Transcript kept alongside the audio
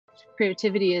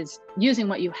Creativity is using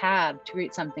what you have to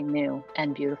create something new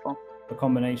and beautiful. A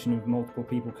combination of multiple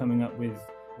people coming up with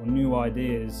new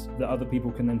ideas that other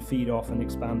people can then feed off and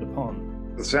expand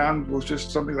upon. The sound was just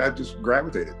something that I just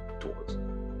gravitated towards.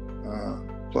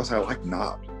 Plus, I like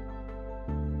knobs.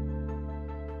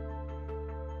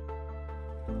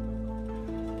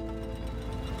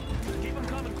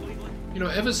 You know,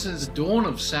 ever since the dawn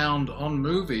of sound on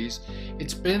movies,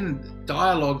 it's been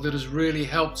dialogue that has really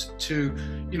helped to,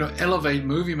 elevate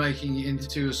movie making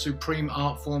into a supreme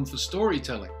art form for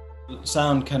storytelling.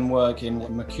 Sound can work in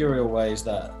mercurial ways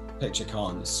that picture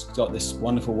can't. It's got this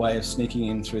wonderful way of sneaking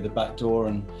in through the back door,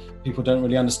 and people don't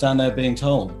really understand they're being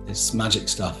told. It's magic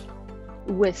stuff.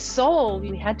 With Soul,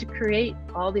 we had to create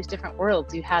all these different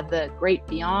worlds. You had the great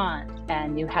beyond,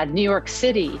 and you had New York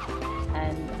City,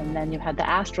 and then you had the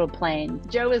astral plane.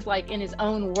 Joe is like in his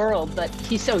own world, but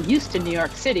he's so used to New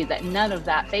York City that none of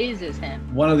that phases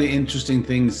him. One of the interesting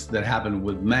things that happened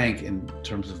with Mank in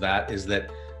terms of that is that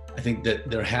I think that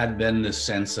there had been this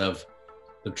sense of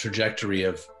the trajectory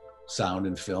of sound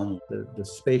in film. The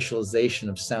spatialization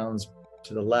of sounds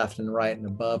to the left and right and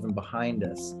above and behind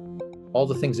us. All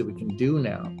the things that we can do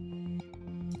now,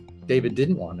 David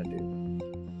didn't want to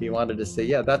do. He wanted to say,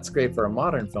 yeah, that's great for a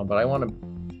modern film, but I want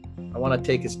to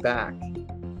take us back.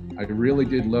 I really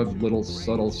did love little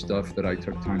subtle stuff that I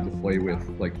took time to play with,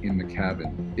 like in the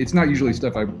cabin. It's not usually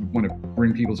stuff I want to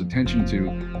bring people's attention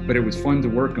to, but it was fun to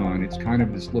work on. It's kind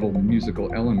of this little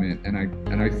musical element, and I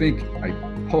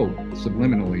hope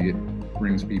subliminally it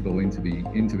brings people into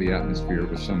the atmosphere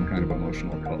with some kind of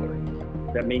emotional color.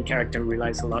 The main character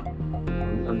relies a lot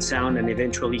on sound, and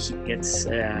eventually he gets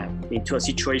into a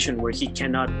situation where he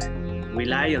cannot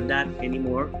rely on that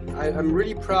anymore. I'm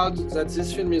really proud that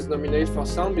this film is nominated for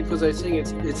sound, because I think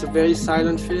it's a very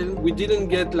silent film. We didn't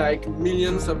get like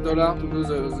millions of dollars to do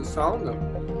the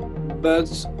sound, but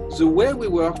the way we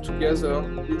work together,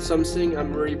 it's something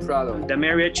I'm really proud of. The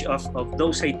marriage of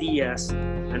those ideas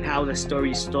and how the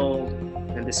story is told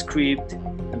and the script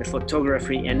and the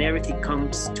photography and everything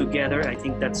comes together, I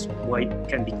think that's why it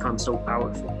can become so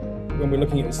powerful. When we're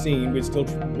looking at the scene, we're still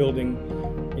building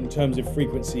in terms of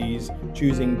frequencies,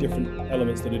 choosing different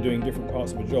elements that are doing different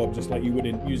parts of a job, just like you would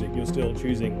in music. You're still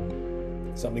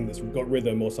choosing something that's got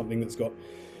rhythm or something that's got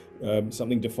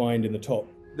something defined in the top.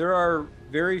 There are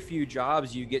very few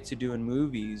jobs you get to do in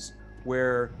movies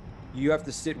where you have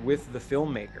to sit with the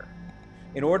filmmaker.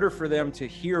 In order for them to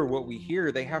hear what we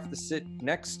hear, they have to sit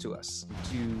next to us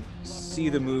to see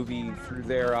the movie through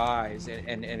their eyes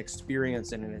and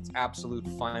experience it in its absolute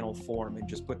final form, and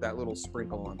just put that little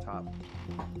sprinkle on top.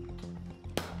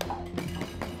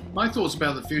 My thoughts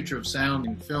about the future of sound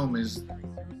in film is,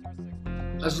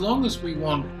 as long as we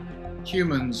want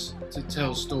humans to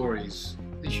tell stories,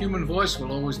 the human voice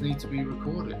will always need to be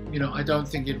recorded. I don't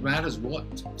think it matters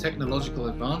what technological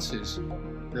advances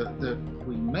that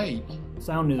we make.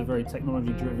 Sound is a very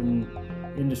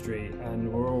technology-driven industry,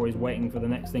 and we're always waiting for the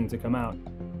next thing to come out.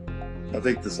 I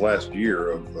think this last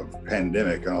year of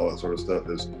pandemic and all that sort of stuff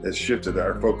has shifted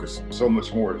our focus so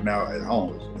much more now at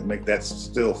home, and make that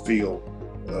still feel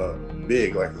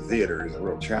big like the theater is a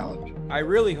real challenge. I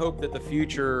really hope that the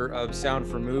future of sound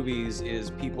for movies is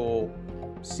people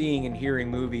seeing and hearing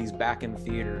movies back in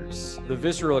theaters. The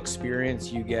visceral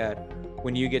experience you get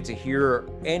when you get to hear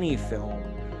any film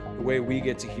the way we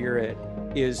get to hear it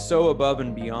is so above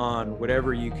and beyond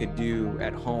whatever you could do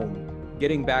at home.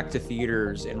 Getting back to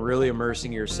theaters and really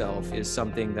immersing yourself is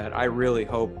something that I really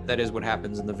hope that is what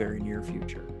happens in the very near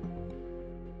future.